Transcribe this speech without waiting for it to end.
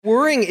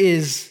worrying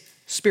is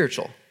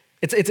spiritual.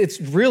 It's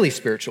really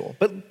spiritual.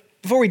 But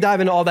before we dive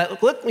into all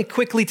that, let me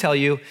quickly tell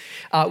you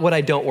what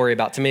I don't worry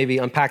about to maybe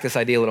unpack this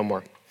idea a little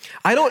more.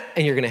 I don't,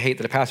 and you're gonna hate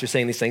that a pastor's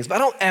saying these things, but I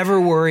don't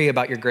ever worry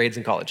about your grades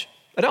in college.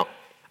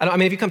 I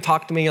mean, if you come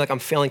talk to me like I'm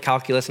failing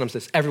calculus and I'm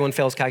just, everyone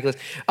fails calculus.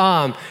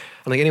 I'm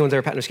like, anyone's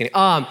ever, I'm just kidding.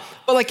 But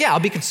like, yeah, I'll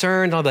be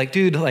concerned. I'll be like,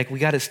 dude, like we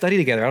got to study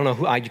together. I don't know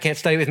who, you can't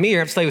study with me or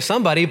have to study with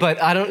somebody, but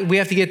we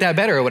have to get that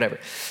better or whatever.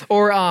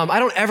 Or I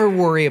don't ever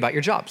worry about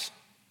your jobs.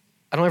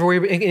 I don't ever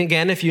worry.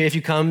 Again, if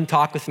you come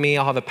talk with me,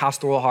 I'll have a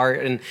pastoral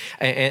heart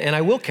and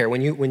I will care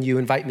when you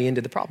invite me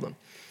into the problem.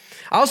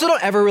 I also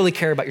don't ever really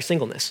care about your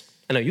singleness.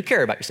 I know you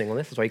care about your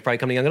singleness. That's why you probably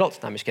come to young adults.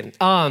 No, I'm just kidding.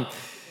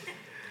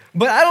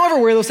 But I don't ever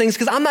worry those things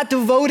because I'm not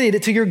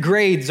devoted to your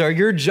grades or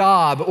your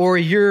job or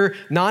your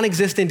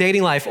non-existent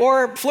dating life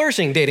or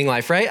flourishing dating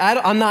life, right?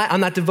 I'm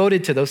not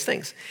devoted to those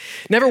things.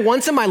 Never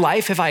once in my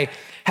life have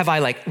I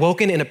like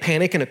woken in a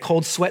panic and a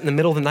cold sweat in the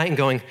middle of the night and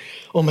going,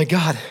 oh my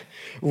God,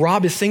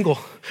 Rob is single,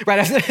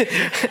 right?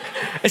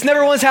 It's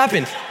never once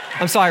happened.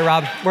 I'm sorry,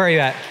 Rob, where are you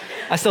at?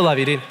 I still love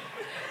you, dude.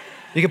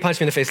 You can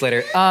punch me in the face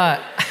later.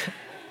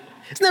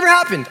 It's never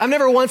happened. I've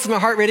never once in my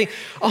heart rating,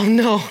 oh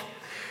no,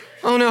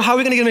 how are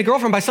we gonna get him a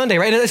girlfriend by Sunday,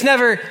 right? It's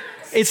never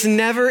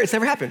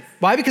happened.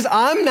 Why? Because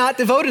I'm not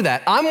devoted to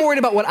that. I'm worried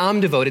about what I'm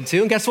devoted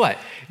to, and guess what?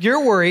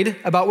 You're worried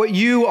about what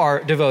you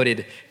are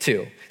devoted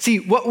to. See,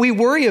 what we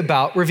worry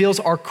about reveals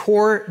our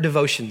core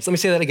devotions. Let me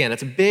say that again.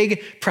 It's a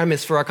big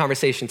premise for our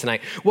conversation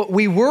tonight. What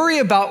we worry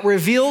about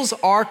reveals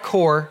our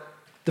core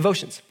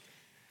devotions.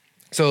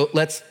 So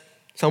let's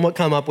somewhat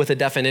come up with a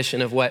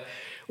definition of what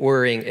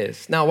worrying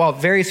is. Now, while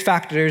various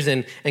factors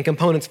and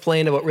components play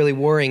into what really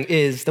worrying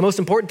is, the most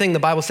important thing the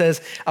Bible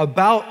says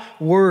about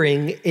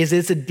worrying is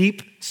it's a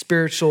deep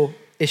spiritual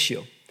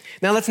issue.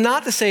 Now, that's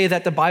not to say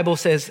that the Bible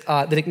says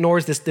that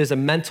ignores this. There's a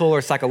mental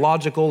or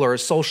psychological or a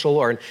social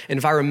or an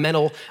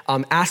environmental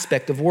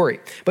aspect of worry,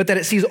 but that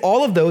it sees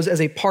all of those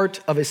as a part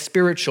of a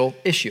spiritual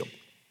issue.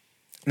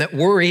 And that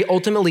worry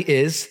ultimately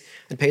is,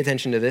 and pay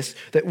attention to this,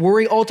 that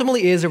worry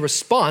ultimately is a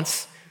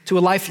response to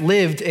a life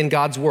lived in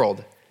God's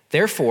world.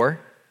 Therefore,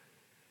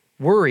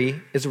 worry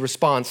is a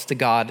response to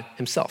God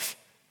himself.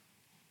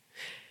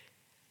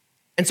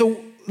 And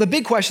so the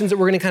big questions that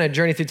we're gonna kind of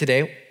journey through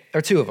today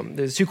are two of them.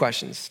 There's two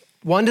questions.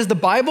 One, does the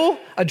Bible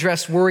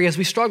address worry as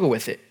we struggle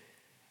with it?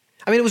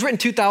 I mean, it was written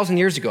 2,000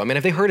 years ago. I mean,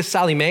 have they heard of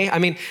Sally Mae? I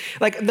mean,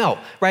 like, no,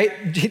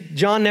 right?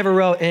 John never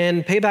wrote,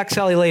 and pay back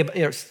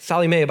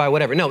Sally Mae by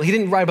whatever. No, he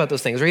didn't write about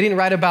those things, or he didn't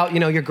write about,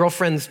 your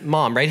girlfriend's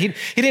mom, right? He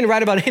didn't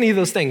write about any of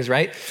those things,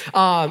 right?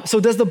 So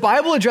does the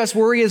Bible address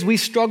worry as we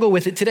struggle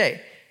with it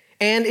today?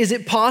 And is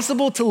it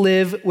possible to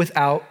live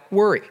without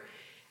worry?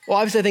 Well,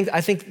 obviously,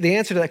 I think the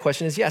answer to that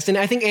question is yes. And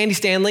I think Andy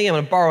Stanley, I'm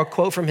gonna borrow a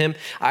quote from him.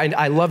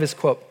 I love his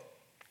quote.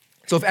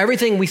 So if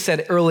everything we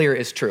said earlier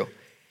is true,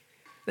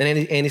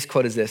 then Andy's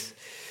quote is this: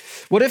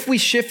 what if we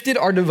shifted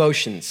our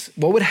devotions?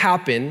 What would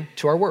happen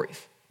to our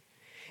worries?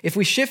 If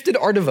we shifted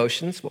our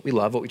devotions, what we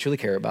love, what we truly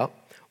care about,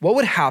 what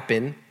would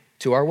happen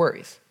to our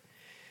worries?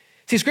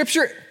 See,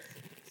 Scripture,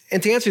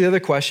 and to answer the other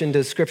question,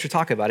 does Scripture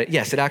talk about it?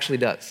 Yes, it actually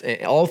does,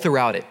 all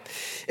throughout it.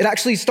 It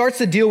actually starts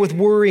to deal with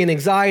worry and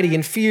anxiety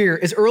and fear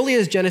as early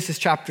as Genesis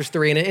chapter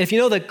 3. And if you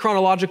know the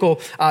chronological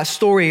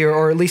story,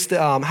 or at least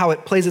how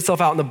it plays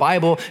itself out in the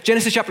Bible,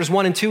 Genesis chapters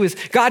 1 and 2 is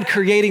God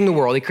creating the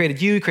world. He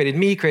created you, created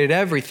me, created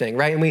everything,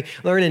 right? And we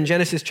learn in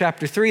Genesis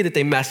chapter 3 that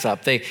they mess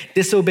up. They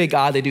disobey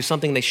God. They do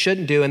something they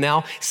shouldn't do. And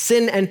now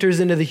sin enters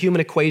into the human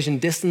equation,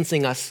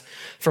 distancing us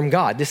from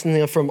God,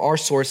 distancing us from our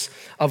source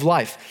of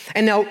life.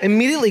 And now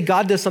immediately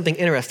God does something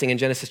interesting in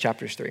Genesis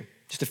chapters 3.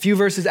 Just a few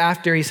verses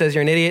after he says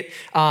you're an idiot,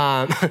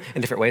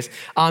 in different ways,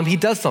 he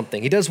does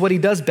something. He does what he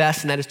does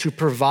best, and that is to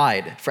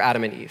provide for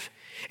Adam and Eve.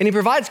 And he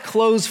provides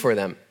clothes for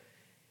them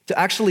to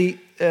actually,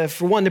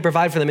 for one, to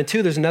provide for them, and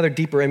two, there's another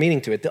deeper meaning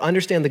to it, to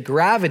understand the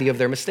gravity of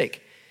their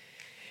mistake.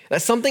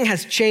 That something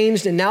has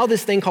changed, and now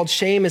this thing called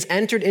shame has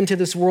entered into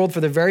this world for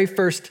the very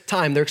first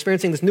time. They're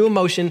experiencing this new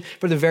emotion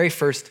for the very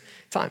first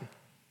time.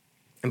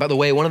 And by the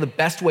way, one of the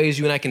best ways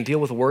you and I can deal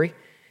with worry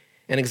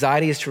and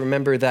anxiety is to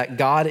remember that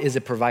God is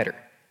a provider.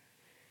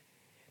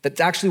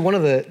 That's actually one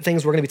of the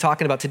things we're going to be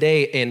talking about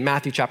today in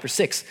Matthew chapter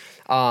 6,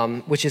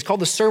 which is called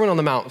the Sermon on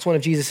the Mount. It's one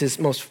of his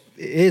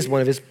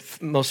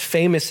most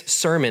famous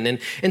sermon.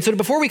 And so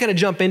before we kind of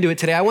jump into it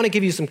today, I want to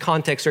give you some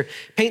context or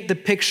paint the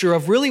picture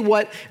of really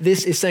what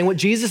this is saying, what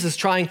Jesus is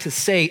trying to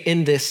say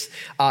in this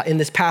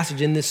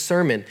passage, in this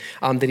sermon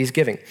that he's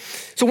giving.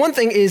 So one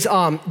thing is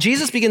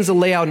Jesus begins to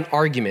lay out an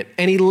argument,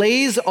 and he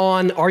lays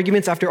on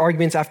arguments after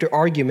arguments after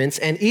arguments,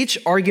 and each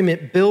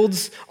argument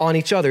builds on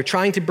each other,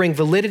 trying to bring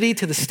validity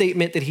to the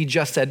statement that he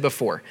just said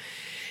before.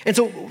 And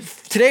so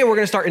today we're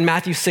going to start in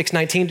Matthew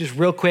 6:19, just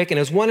real quick. And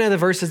it was one of the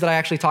verses that I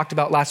actually talked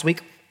about last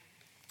week.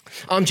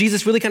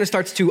 Jesus really kind of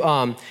starts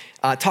to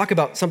talk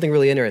about something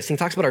really interesting. He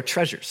talks about our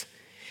treasures.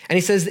 And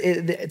he says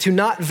to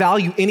not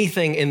value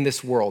anything in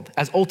this world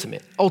as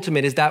ultimate.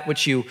 Ultimate is that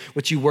which you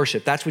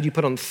worship. That's what you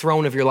put on the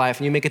throne of your life,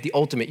 and you make it the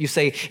ultimate. You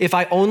say, if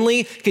I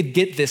only could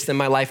get this, then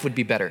my life would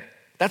be better.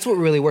 That's what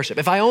we really worship.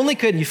 If I only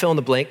could, and you fill in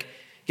the blank,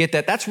 get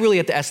that? That's really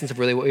at the essence of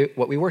really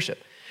what we worship.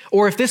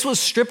 Or if this was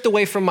stripped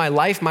away from my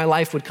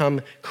life would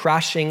come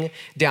crashing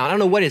down. I don't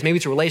know what it is. Maybe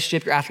it's a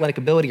relationship, your athletic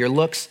ability, your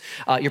looks,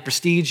 your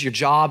prestige, your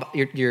job,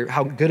 your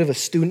how good of a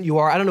student you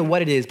are. I don't know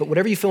what it is, but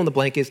whatever you fill in the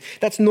blank is,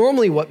 that's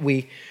normally what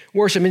we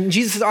worship. And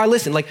Jesus says, all right,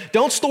 listen, like,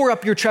 don't store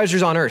up your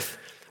treasures on earth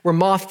where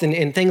moth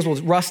and things will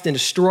rust and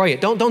destroy it.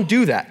 Don't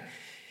do that.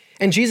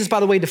 And Jesus, by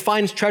the way,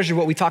 defines treasure,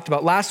 what we talked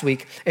about last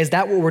week, as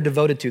that what we're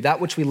devoted to, that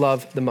which we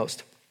love the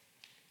most.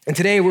 And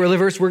today, we're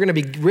going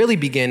to really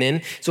begin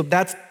in, so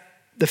that's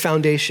the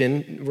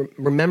foundation.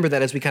 Remember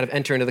that as we kind of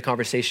enter into the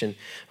conversation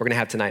we're going to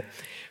have tonight.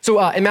 So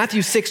in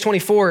Matthew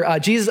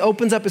 6:24, Jesus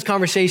opens up his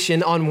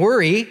conversation on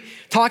worry,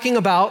 talking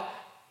about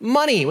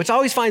money, which I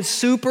always find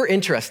super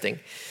interesting.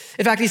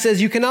 In fact, he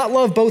says, you cannot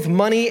love both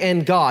money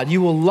and God. You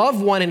will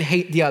love one and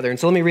hate the other. And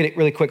so let me read it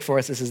really quick for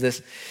us. This is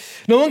this.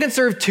 No one can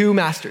serve two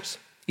masters.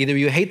 Either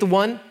you hate the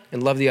one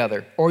and love the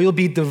other, or you'll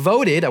be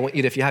devoted. I want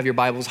you to, if you have your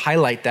Bibles,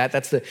 highlight that.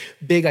 That's the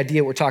big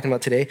idea we're talking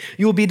about today.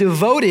 You will be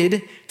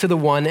devoted to the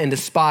one and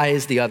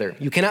despise the other.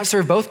 You cannot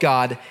serve both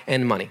God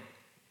and money.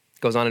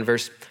 It goes on in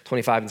verse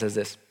 25 and says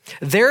this.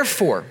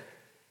 Therefore,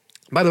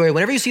 by the way,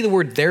 whenever you see the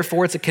word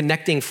therefore, it's a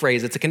connecting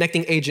phrase. It's a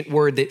connecting agent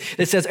word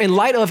that says, in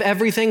light of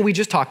everything we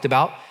just talked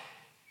about,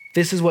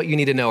 this is what you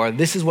need to know, or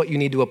this is what you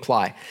need to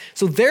apply.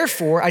 So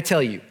therefore, I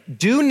tell you,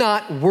 do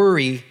not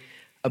worry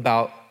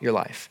about your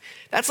life.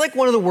 That's like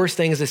one of the worst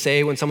things to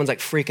say when someone's like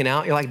freaking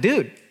out. You're like,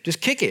 dude, just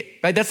kick it,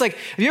 right? That's like,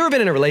 have you ever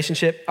been in a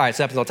relationship? All right,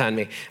 so it happens all the time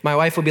to me. My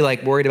wife will be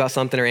like worried about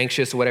something or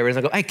anxious or whatever, and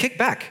I go, hey, kick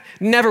back.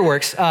 Never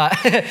works.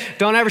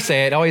 Don't ever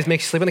say it. It always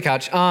makes you sleep on the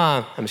couch.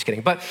 I'm just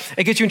kidding, but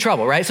it gets you in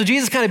trouble, right? So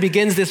Jesus kind of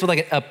begins this with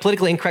like a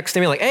politically incorrect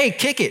statement, like, hey,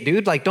 kick it,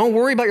 dude. Like, don't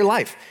worry about your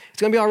life.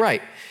 It's gonna be all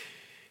right.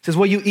 He says,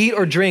 what you eat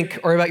or drink,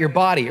 or about your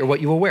body, or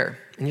what you will wear.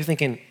 And you're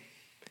thinking,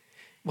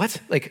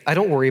 what? Like, I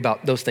don't worry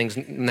about those things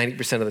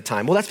 90% of the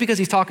time. Well, that's because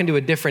he's talking to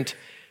a different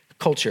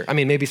culture. I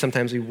mean, maybe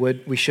sometimes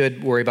we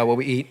should worry about what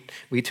we eat.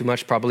 We eat too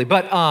much probably.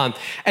 But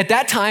at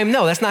that time,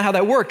 no, that's not how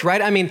that worked,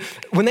 right? I mean,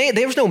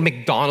 there was no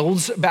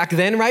McDonald's back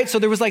then, right? So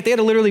there was like, they had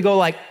to literally go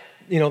like,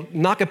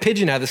 knock a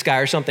pigeon out of the sky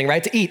or something,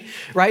 right? To eat,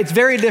 right? It's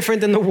very different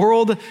than the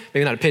world.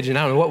 Maybe not a pigeon.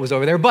 I don't know what was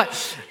over there,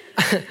 but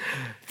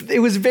it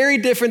was very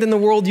different than the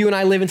world you and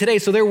I live in today.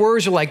 So their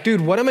worries are like,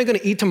 dude, what am I going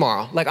to eat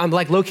tomorrow? Like, I'm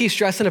like low-key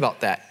stressing about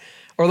that.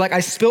 Or like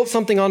I spilt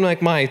something on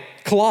like my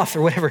cloth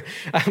or whatever,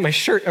 my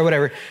shirt or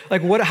whatever.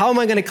 Like how am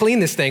I gonna clean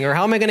this thing? Or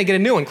how am I gonna get a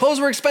new one? Clothes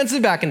were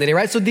expensive back in the day,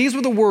 right? So these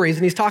were the worries,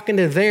 and he's talking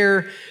to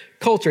their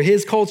culture,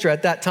 his culture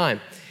at that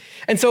time.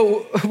 And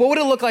so what would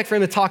it look like for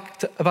him to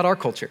talk about our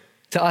culture?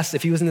 To us,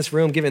 if he was in this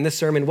room giving this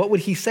sermon, what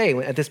would he say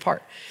at this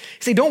part?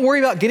 He'd say, don't worry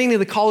about getting to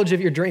the college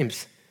of your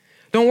dreams.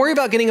 Don't worry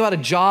about getting about a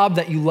job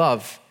that you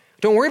love.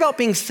 Don't worry about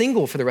being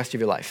single for the rest of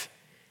your life.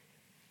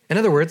 In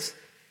other words,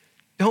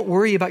 don't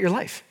worry about your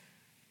life.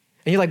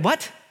 And you're like,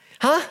 what?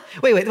 Huh?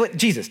 Wait,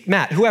 Jesus,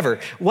 Matt, whoever,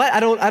 what?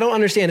 I don't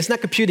understand. It's not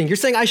computing. You're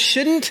saying I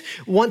shouldn't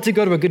want to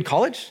go to a good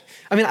college?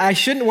 I mean, I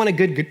shouldn't want a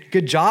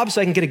good job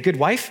so I can get a good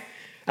wife?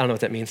 I don't know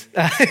what that means.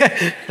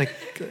 Like,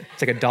 it's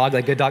like a dog,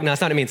 like good dog. No,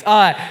 that's not what it means.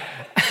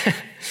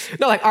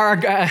 No, like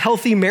a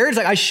healthy marriage,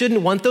 like I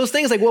shouldn't want those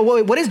things. Like,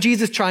 well, what is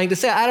Jesus trying to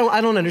say? I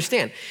don't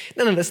understand.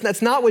 No,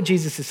 that's not what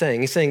Jesus is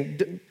saying. He's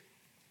saying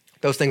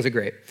those things are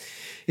great.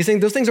 He's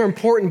saying those things are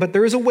important, but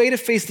there is a way to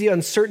face the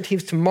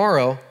uncertainties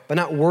tomorrow by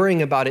not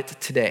worrying about it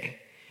today.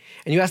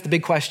 And you ask the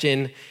big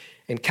question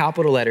in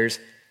capital letters,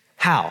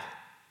 how?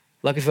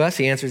 Lucky for us,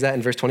 he answers that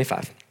in verse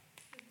 25.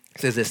 He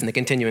says this in the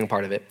continuing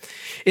part of it.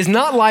 Is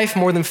not life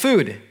more than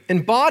food,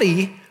 and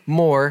body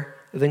more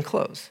than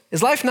clothes?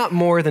 Is life not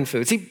more than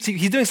food? See,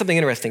 he's doing something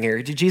interesting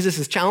here. Jesus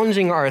is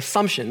challenging our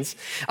assumptions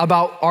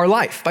about our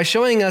life by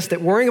showing us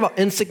that worrying about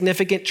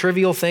insignificant,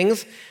 trivial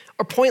things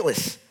are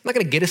pointless. Not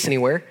gonna get us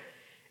anywhere.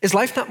 Is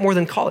life not more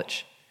than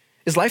college?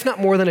 Is life not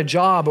more than a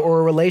job or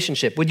a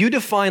relationship? Would you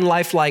define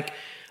life like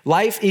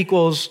life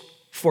equals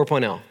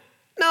 4.0?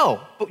 No,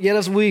 but yet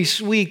as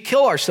we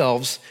kill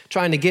ourselves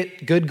trying to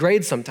get good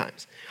grades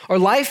sometimes. Or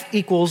life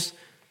equals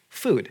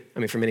food. I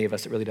mean, for many of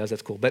us, it really does.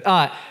 That's cool. But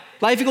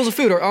life equals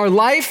food, or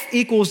life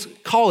equals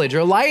college,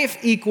 or life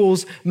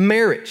equals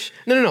marriage.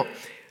 No.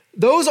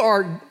 Those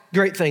are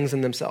great things in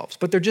themselves,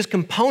 but they're just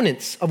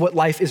components of what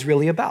life is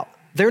really about.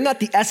 They're not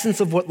the essence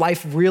of what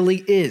life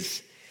really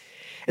is.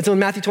 And so in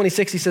Matthew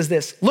 26, he says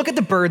this, look at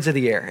the birds of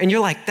the air. And you're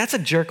like, that's a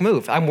jerk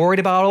move. I'm worried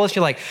about all this.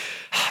 You're like,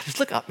 just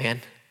look up,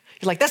 man.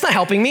 You're like, that's not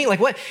helping me. Like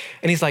what?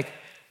 And he's like,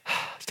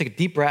 let's take a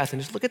deep breath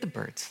and just look at the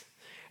birds.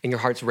 And your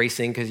heart's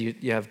racing because you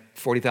have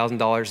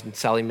 $40,000 in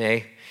Sallie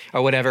Mae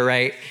or whatever,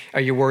 right?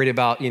 Or you're worried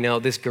about,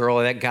 this girl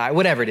or that guy,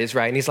 whatever it is,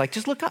 right? And he's like,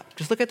 just look up.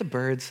 Just look at the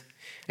birds.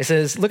 It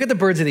says, look at the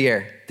birds of the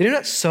air. They do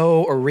not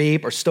sow or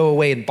reap or stow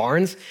away in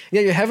barns,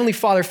 yet your heavenly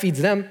Father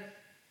feeds them.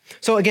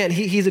 So again,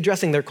 he's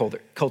addressing their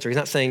culture. He's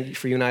not saying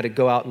for you and I to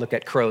go out and look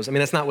at crows. I mean,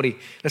 that's not what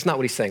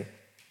he's saying.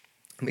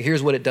 But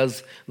here's what it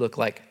does look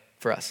like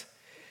for us.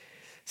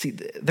 See,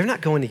 they're not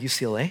going to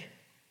UCLA.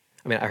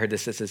 I mean, I heard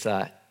this is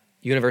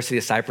University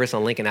of Cyprus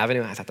on Lincoln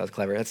Avenue. I thought that was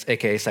clever. That's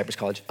AKA Cypress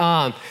College.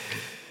 I'd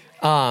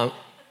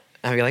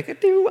be like,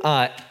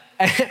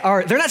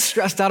 they're not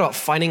stressed out about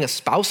finding a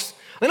spouse.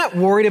 They're not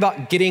worried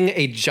about getting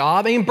a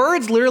job. I mean,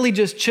 birds literally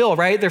just chill,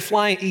 right? They're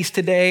flying east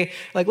today.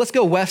 Like, let's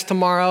go west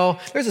tomorrow.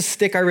 There's a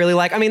stick I really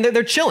like. I mean,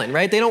 they're chilling,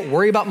 right? They don't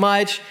worry about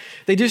much.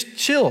 They just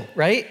chill,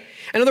 right?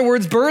 In other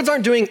words, birds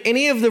aren't doing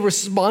any of the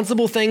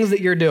responsible things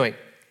that you're doing,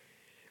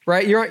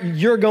 right?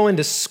 You're going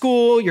to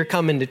school. You're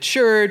coming to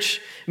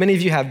church. Many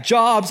of you have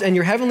jobs, and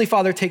your heavenly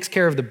Father takes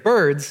care of the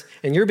birds,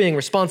 and you're being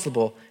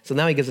responsible. So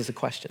now he gives us a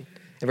question.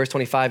 In verse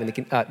 25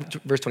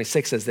 and verse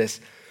 26 says this,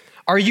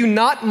 are you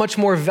not much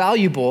more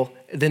valuable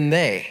than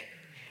they?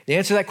 The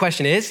answer to that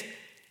question is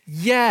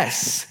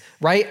yes,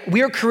 right?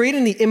 We are created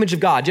in the image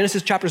of God.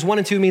 Genesis chapters 1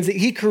 and 2 means that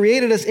he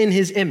created us in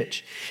his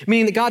image,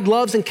 meaning that God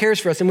loves and cares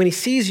for us. And when he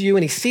sees you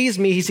and he sees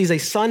me, he sees a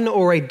son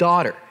or a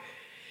daughter,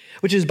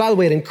 which is, by the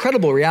way, an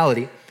incredible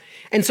reality.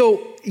 And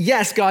so,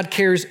 yes, God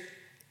cares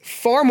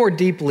far more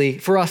deeply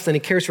for us than he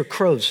cares for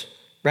crows,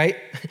 right?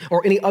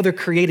 Or any other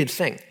created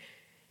thing.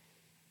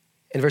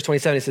 In verse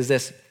 27, it says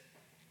this,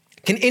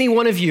 can any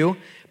one of you,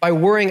 by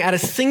worrying, add a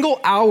single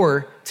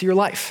hour to your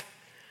life?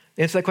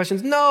 The answer to that question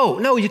is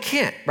no, you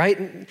can't,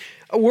 right?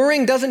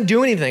 Worrying doesn't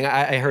do anything.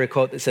 I heard a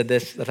quote that said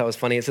this, I thought was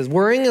funny. It says,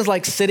 worrying is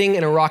like sitting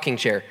in a rocking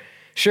chair.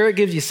 Sure, it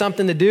gives you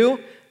something to do,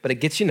 but it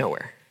gets you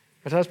nowhere.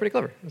 I thought that was pretty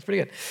clever. That's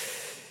pretty good.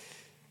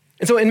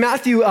 And so in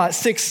Matthew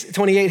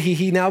 6:28,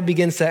 he now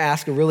begins to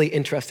ask a really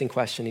interesting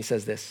question. He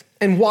says this,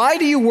 and why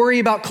do you worry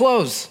about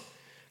clothes?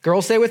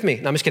 Girls, stay with me.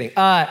 No, I'm just kidding.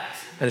 I'm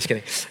just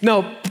kidding.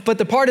 No, but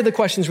the part of the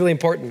question is really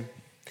important.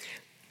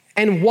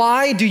 And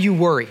why do you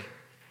worry?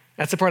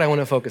 That's the part I want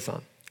to focus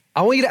on.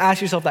 I want you to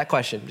ask yourself that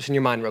question, just in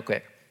your mind real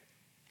quick.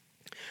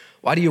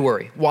 Why do you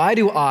worry? Why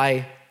do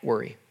I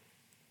worry?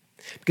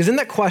 Because in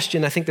that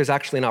question, I think there's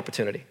actually an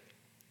opportunity.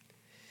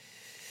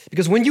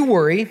 Because when you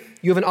worry,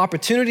 you have an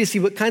opportunity to see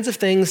what kinds of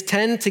things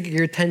tend to get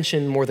your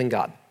attention more than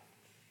God.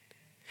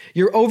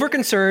 Your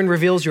over-concern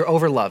reveals your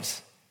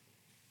over-loves.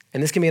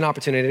 And this can be an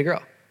opportunity to grow.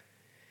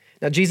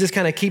 Now, Jesus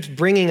kind of keeps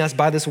bringing us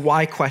by this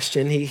why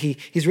question.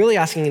 He's really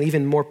asking an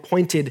even more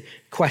pointed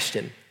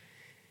question.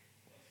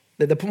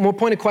 The more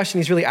pointed question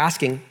he's really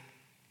asking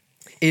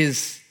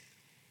is,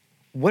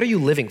 what are you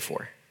living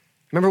for?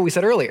 Remember what we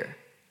said earlier.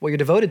 What you're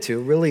devoted to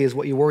really is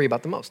what you worry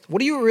about the most.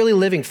 What are you really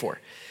living for?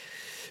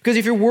 Because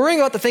if you're worrying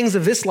about the things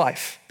of this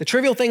life, the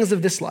trivial things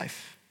of this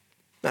life,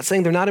 I'm not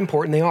saying they're not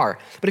important, they are.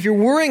 But if you're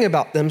worrying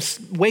about them,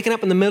 waking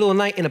up in the middle of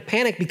the night in a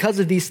panic because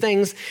of these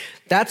things,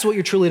 that's what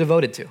you're truly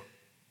devoted to.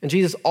 And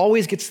Jesus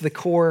always gets to the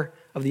core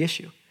of the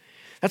issue.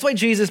 That's why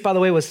Jesus, by the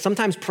way, was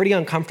sometimes pretty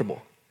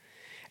uncomfortable.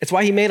 It's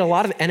why he made a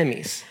lot of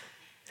enemies.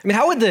 I mean,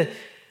 how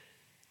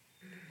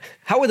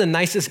would the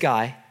nicest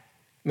guy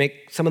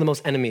make some of the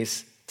most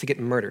enemies to get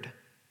murdered?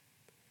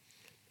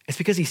 It's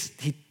because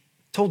he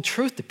told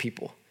truth to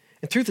people.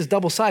 And truth is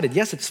double-sided.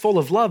 Yes, it's full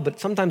of love, but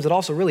sometimes it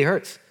also really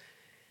hurts.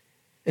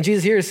 And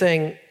Jesus here is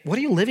saying, what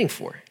are you living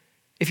for?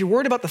 If you're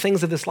worried about the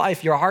things of this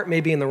life, your heart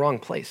may be in the wrong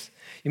place.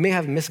 You may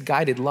have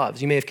misguided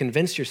loves. You may have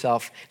convinced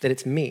yourself that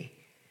it's me,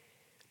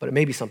 but it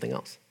may be something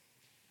else.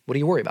 What do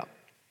you worry about?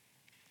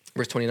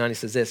 Verse 29, he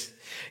says this,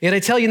 yet I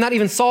tell you, not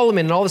even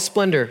Solomon in all his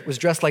splendor was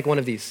dressed like one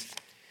of these.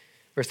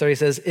 Verse 30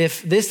 says,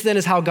 if this then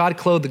is how God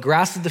clothed the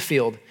grass of the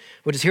field,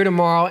 which is here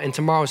tomorrow and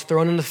tomorrow is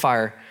thrown into the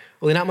fire,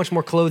 will he not much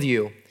more clothe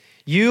you,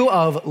 you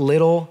of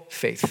little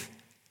faith?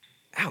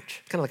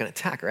 Ouch, kind of like an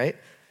attack, right?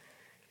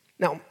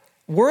 Now,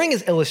 worrying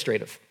is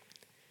illustrative.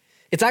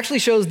 It actually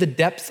shows the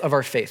depth of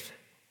our faith.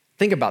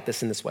 Think about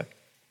this in this way.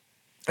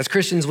 As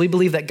Christians, we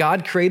believe that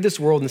God created this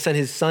world and sent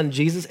his son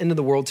Jesus into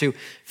the world to,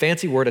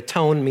 fancy word,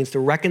 atone, means to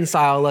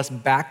reconcile us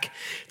back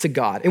to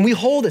God. And we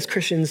hold as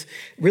Christians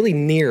really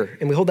near,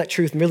 and we hold that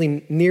truth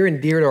really near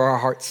and dear to our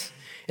hearts,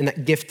 and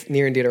that gift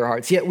near and dear to our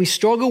hearts. Yet we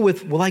struggle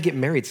with, will I get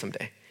married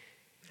someday?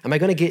 Am I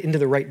going to get into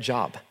the right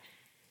job?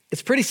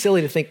 It's pretty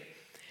silly to think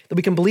that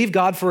we can believe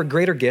God for a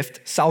greater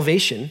gift,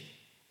 salvation,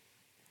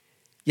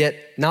 yet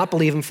not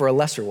believe him for a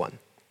lesser one.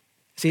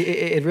 See,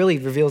 it really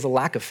reveals a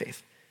lack of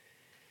faith.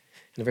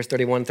 In verse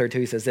 31, 32,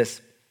 he says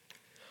this,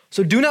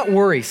 so do not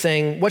worry,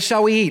 saying, what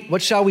shall we eat?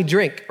 What shall we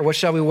drink? Or what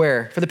shall we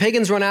wear? For the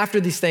pagans run after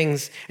these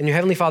things, and your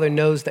heavenly Father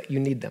knows that you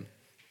need them.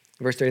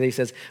 In verse 30, he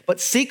says, but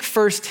seek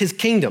first his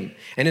kingdom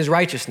and his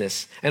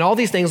righteousness, and all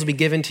these things will be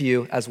given to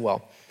you as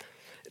well.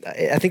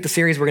 I think the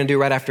series we're going to do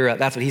right after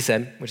That's What He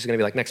Said, which is going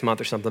to be like next month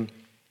or something,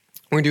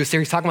 we're going to do a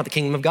series talking about the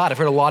kingdom of God. I've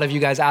heard a lot of you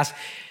guys ask,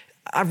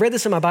 I've read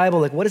this in my Bible,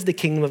 like, what is the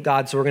kingdom of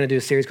God? So we're going to do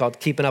a series called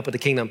Keeping Up with the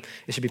Kingdom.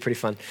 It should be pretty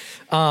fun.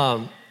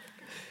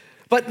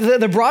 But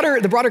the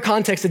broader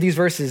context of these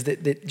verses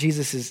that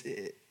Jesus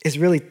is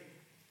really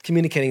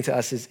communicating to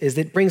us is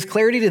that it brings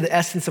clarity to the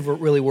essence of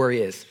what really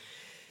worry is.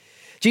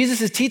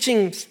 Jesus'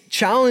 teachings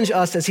challenge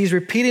us as he's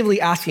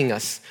repeatedly asking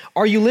us,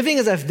 are you living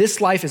as if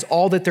this life is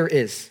all that there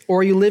is? Or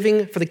are you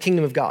living for the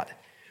kingdom of God?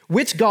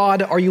 Which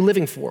God are you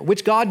living for?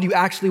 Which God do you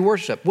actually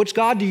worship? Which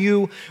God do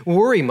you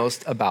worry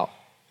most about?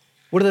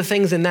 What are the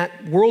things in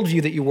that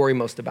worldview that you worry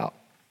most about?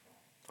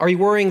 Are you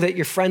worrying that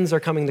your friends are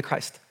coming to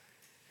Christ?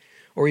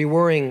 Or are you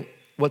worrying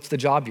what's the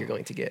job you're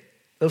going to get?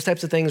 Those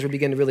types of things will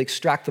begin to really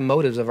extract the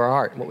motives of our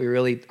heart and what we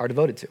really are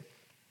devoted to.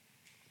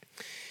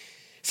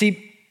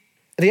 See,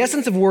 the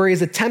essence of worry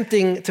is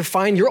attempting to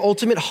find your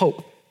ultimate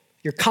hope,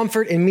 your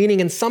comfort and meaning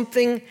in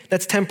something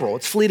that's temporal,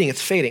 it's fleeting,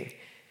 it's fading.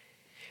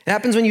 It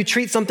happens when you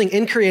treat something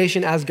in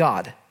creation as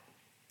God.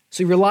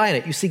 So you rely on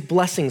it, you seek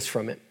blessings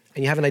from it,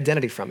 and you have an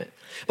identity from it.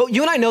 But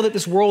you and I know that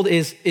this world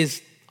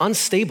is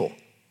unstable,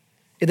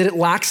 that it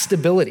lacks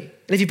stability.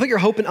 And if you put your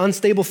hope in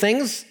unstable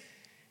things,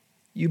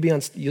 you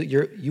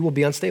will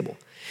be unstable.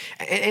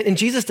 And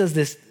Jesus does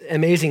this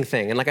amazing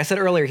thing. And like I said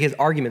earlier, he has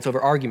arguments over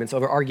arguments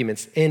over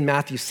arguments in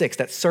Matthew 6,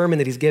 that sermon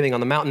that he's giving on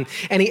the mountain.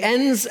 And he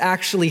ends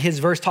actually his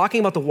verse talking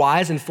about the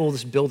wise and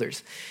foolish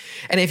builders.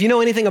 And if you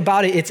know anything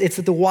about it, it's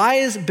that the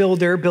wise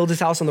builder builds his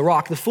house on the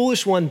rock. The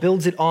foolish one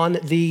builds it on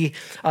the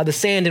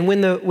sand. And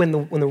when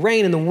the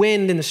rain and the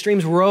wind and the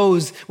streams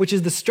rose, which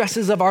is the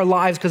stresses of our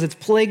lives because it's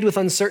plagued with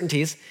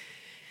uncertainties,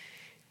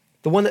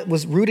 the one that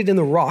was rooted in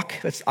the rock,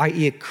 that's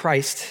i.e.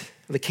 Christ,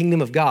 the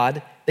kingdom of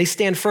God, they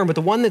stand firm. But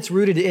the one that's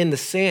rooted in the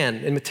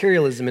sand and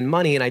materialism and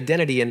money and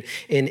identity and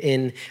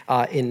in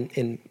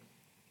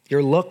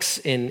your looks,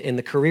 in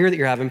the career that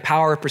you're having,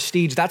 power,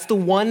 prestige, that's the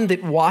one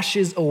that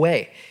washes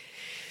away.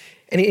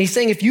 And he's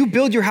saying, if you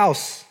build your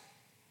house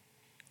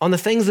on the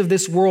things of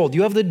this world,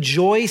 you have the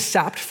joy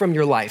sapped from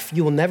your life.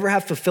 You will never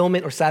have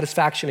fulfillment or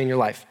satisfaction in your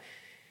life.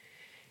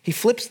 He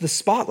flips the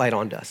spotlight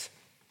onto us.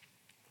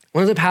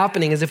 What ends up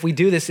happening is if we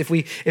do this, if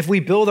we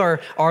build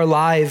our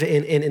life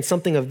in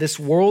something of this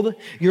world,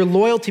 your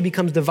loyalty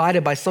becomes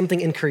divided by something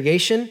in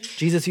creation.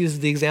 Jesus uses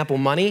the example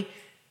money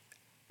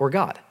or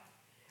God.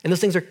 And those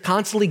things are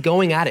constantly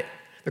going at it.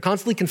 They're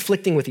constantly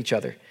conflicting with each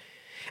other.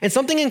 And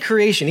something in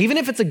creation, even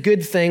if it's a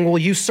good thing, will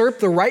usurp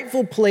the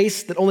rightful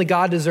place that only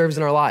God deserves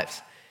in our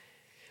lives.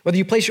 Whether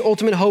you place your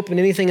ultimate hope in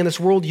anything in this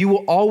world, you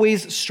will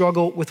always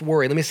struggle with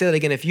worry. Let me say that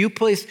again. If you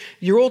place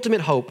your ultimate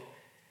hope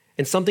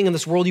in something in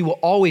this world, you will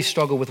always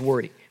struggle with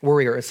worry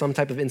or some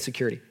type of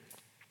insecurity.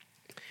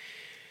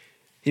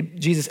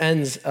 Jesus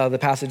ends the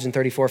passage in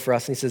 34 for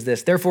us, and he says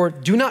this, therefore,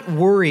 do not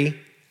worry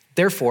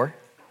about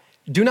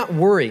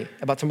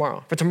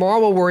tomorrow, for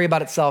tomorrow will worry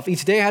about itself.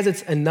 Each day has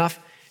its enough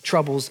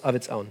troubles of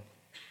its own.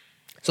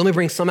 So let me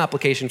bring some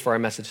application for our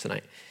message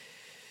tonight.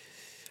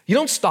 You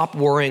don't stop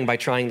worrying by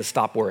trying to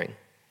stop worrying.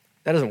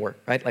 That doesn't work,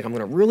 right? Like, I'm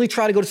gonna really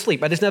try to go to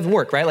sleep. That doesn't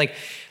work, right?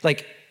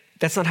 Like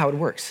that's not how it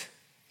works.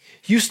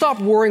 You stop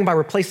worrying by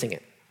replacing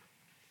it.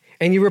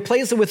 And you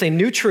replace it with a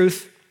new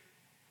truth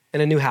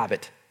and a new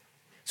habit.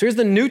 So here's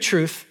the new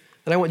truth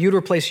that I want you to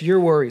replace your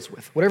worries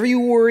with. Whatever you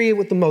worry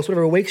with the most,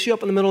 whatever wakes you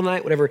up in the middle of the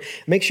night, whatever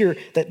makes your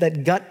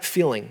that gut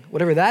feeling,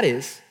 whatever that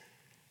is,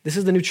 this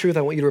is the new truth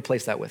I want you to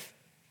replace that with.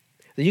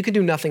 That you can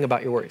do nothing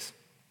about your worries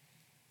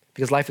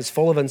because life is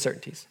full of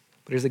uncertainties.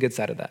 But here's the good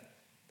side of that.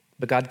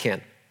 But God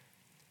can.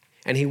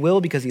 And he will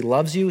because he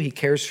loves you, he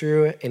cares for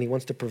you, and he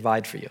wants to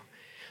provide for you.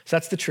 So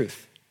that's the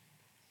truth.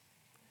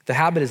 The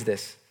habit is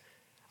this.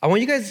 I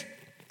want you guys,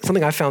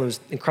 something I found that was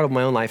incredible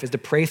in my own life is to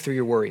pray through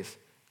your worries.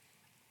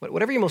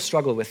 Whatever you most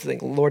struggle with,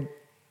 think, Lord,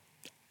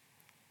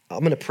 I'm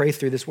going to pray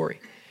through this worry.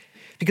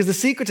 Because the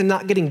secret to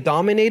not getting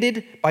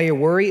dominated by your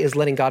worry is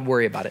letting God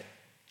worry about it.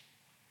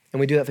 And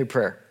we do that through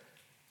prayer.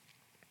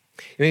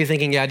 You may be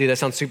thinking, yeah, dude, that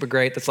sounds super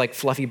great. That's like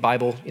fluffy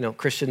Bible,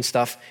 Christian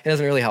stuff. It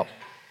doesn't really help.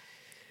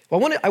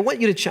 Well, I just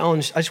want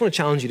to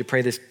challenge you to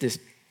pray this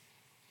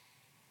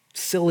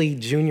silly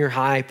junior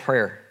high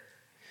prayer,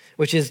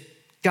 which is,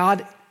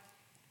 God,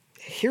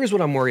 here's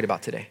what I'm worried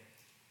about today.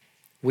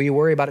 Will you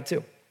worry about it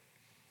too?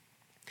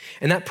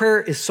 And that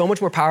prayer is so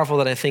much more powerful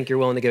than I think you're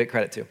willing to give it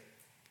credit to,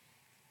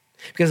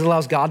 because it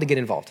allows God to get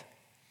involved.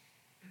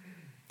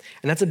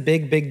 And that's a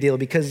big, big deal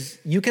because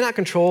you cannot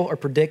control or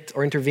predict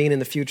or intervene in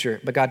the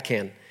future, but God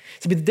can.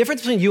 So the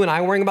difference between you and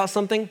I worrying about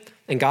something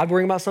and God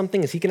worrying about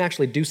something is he can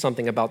actually do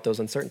something about those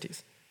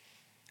uncertainties,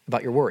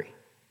 about your worry.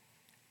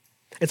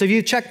 And so if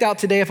you checked out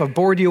today, if I've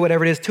bored you,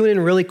 whatever it is, tune in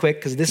really quick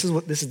because this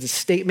is the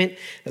statement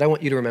that I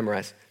want you to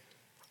memorize,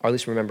 or at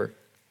least remember.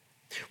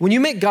 When you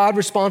make God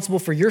responsible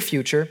for your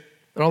future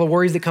and all the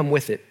worries that come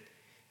with it,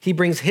 he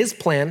brings his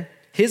plan,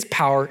 his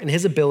power, and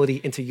his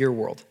ability into your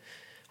world.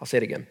 I'll say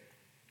it again.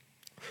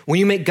 When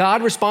you make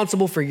God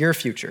responsible for your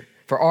future,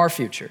 for our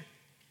future,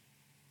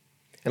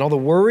 and all the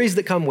worries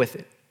that come with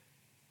it,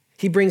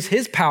 he brings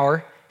his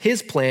power,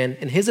 his plan,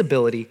 and his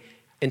ability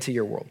into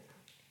your world.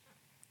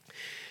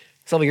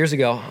 Several years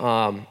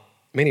ago,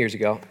 many years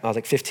ago, I was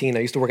like 15. I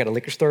used to work at a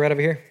liquor store right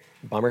over here.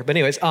 Bummer. But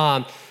anyways,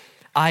 I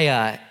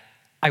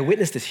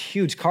witnessed this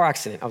huge car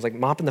accident. I was like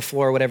mopping the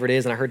floor or whatever it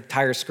is, and I heard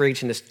tires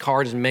screech, and this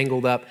car just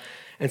mangled up.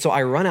 And so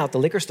I run out the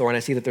liquor store, and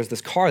I see that there's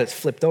this car that's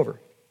flipped over.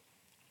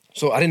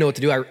 So I didn't know what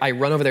to do. I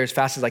run over there as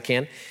fast as I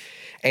can.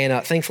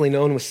 And thankfully,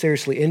 no one was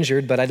seriously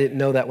injured, but I didn't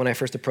know that when I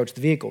first approached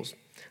the vehicles.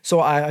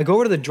 So I go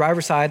over to the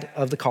driver's side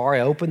of the car.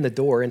 I open the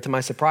door, and to my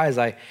surprise,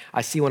 I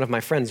see one of my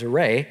friends,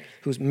 Ray,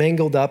 who's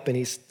mangled up, and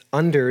he's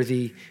under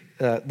the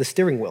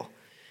steering wheel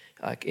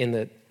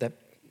in that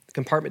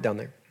compartment down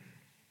there.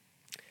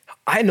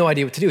 I had no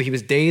idea what to do. He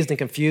was dazed and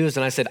confused.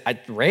 And I said,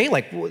 Ray,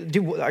 like,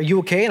 dude, are you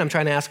okay? And I'm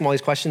trying to ask him all these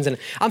questions. And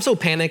I'm so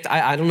panicked.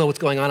 I don't know what's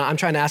going on. I'm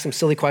trying to ask him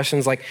silly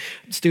questions, like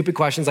stupid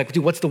questions, like,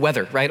 dude, what's the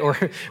weather, right? Or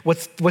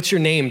what's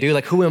your name, dude?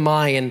 Like, who am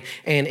I?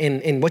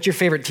 And what's your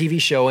favorite TV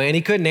show? And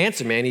he couldn't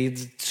answer, man.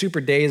 He's super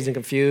dazed and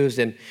confused.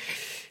 And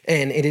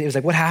it was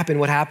like, what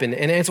happened?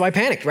 And so I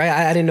panicked, right?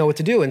 I didn't know what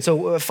to do. And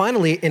so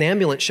finally, an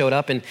ambulance showed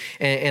up, and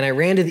I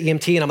ran to the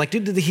EMT, and I'm like,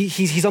 dude,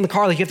 he's on the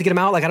car. Like, you have to get him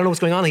out. Like, I don't know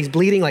what's going on. He's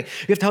bleeding. Like,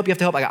 you have to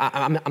help. Like,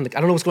 I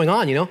don't know what's going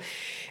on, you know?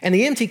 And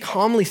the EMT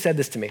calmly said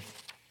this to me.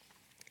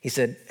 He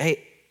said,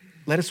 hey,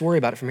 let us worry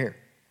about it from here.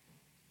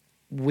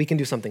 We can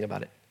do something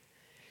about it.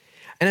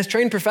 And as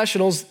trained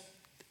professionals,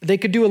 they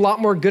could do a lot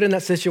more good in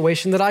that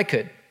situation than I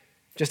could,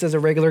 just as a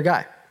regular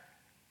guy.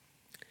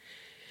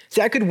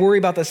 See, I could worry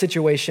about that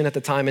situation at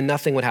the time and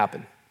nothing would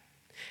happen.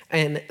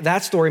 And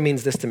that story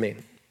means this to me,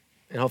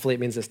 and hopefully it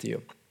means this to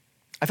you.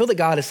 I feel that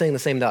God is saying the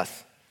same to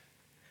us.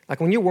 Like,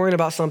 when you're worrying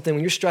about something,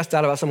 when you're stressed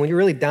out about something, when you're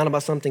really down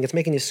about something, it's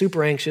making you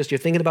super anxious, you're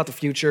thinking about the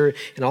future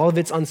and all of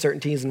its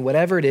uncertainties and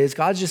whatever it is,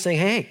 God's just saying,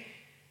 hey,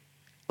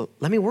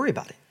 let me worry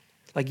about it.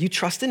 Like, you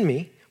trust in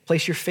me,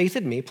 place your faith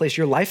in me, place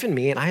your life in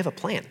me, and I have a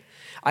plan.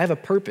 I have a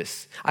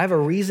purpose. I have a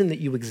reason that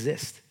you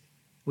exist.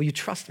 Will you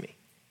trust me?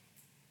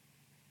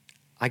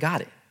 I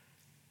got it.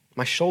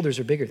 My shoulders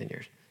are bigger than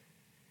yours.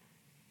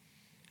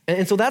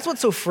 And so that's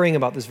what's so freeing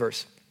about this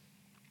verse,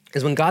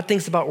 is when God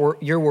thinks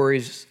about your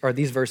worries, or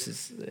these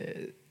verses,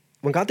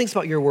 when God thinks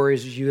about your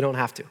worries, you don't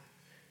have to.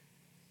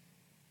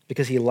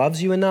 Because he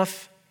loves you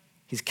enough,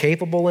 he's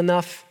capable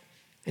enough,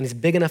 and he's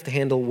big enough to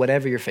handle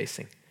whatever you're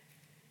facing.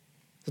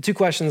 So 2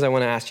 questions I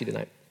want to ask you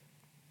tonight.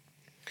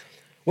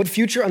 What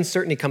future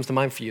uncertainty comes to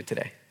mind for you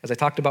today? As I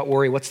talked about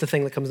worry, what's the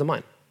thing that comes to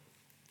mind?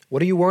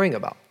 What are you worrying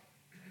about?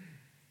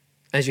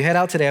 As you head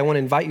out today, I want to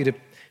invite you to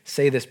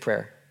say this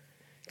prayer.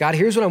 God,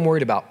 here's what I'm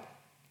worried about.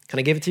 Can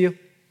I give it to you?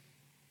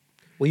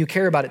 Will you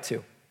care about it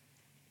too?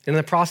 And in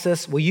the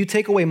process, will you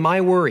take away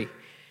my worry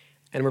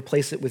and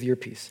replace it with your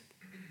peace?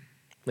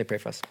 Let me pray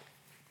for us.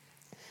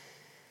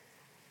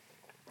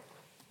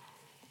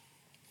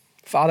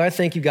 Father, I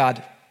thank you,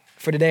 God,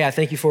 for today. I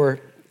thank you for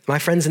my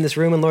friends in this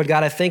room. And Lord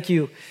God, I thank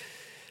you.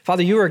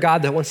 Father, you are a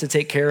God that wants to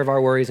take care of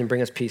our worries and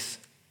bring us peace.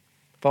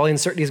 For all the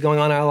uncertainties going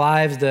on in our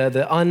lives,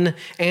 the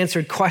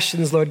unanswered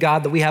questions, Lord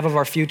God, that we have of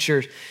our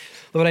future.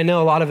 Lord, I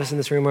know a lot of us in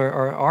this room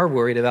are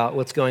worried about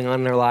what's going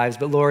on in our lives,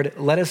 but Lord,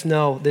 let us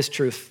know this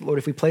truth. Lord,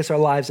 if we place our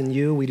lives in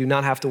you, we do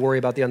not have to worry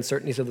about the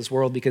uncertainties of this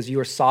world because you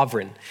are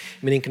sovereign,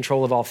 meaning in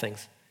control of all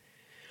things.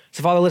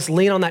 So Father, let's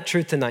lean on that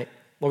truth tonight.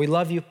 Lord, we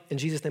love you. In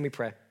Jesus' name we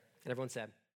pray. And everyone said,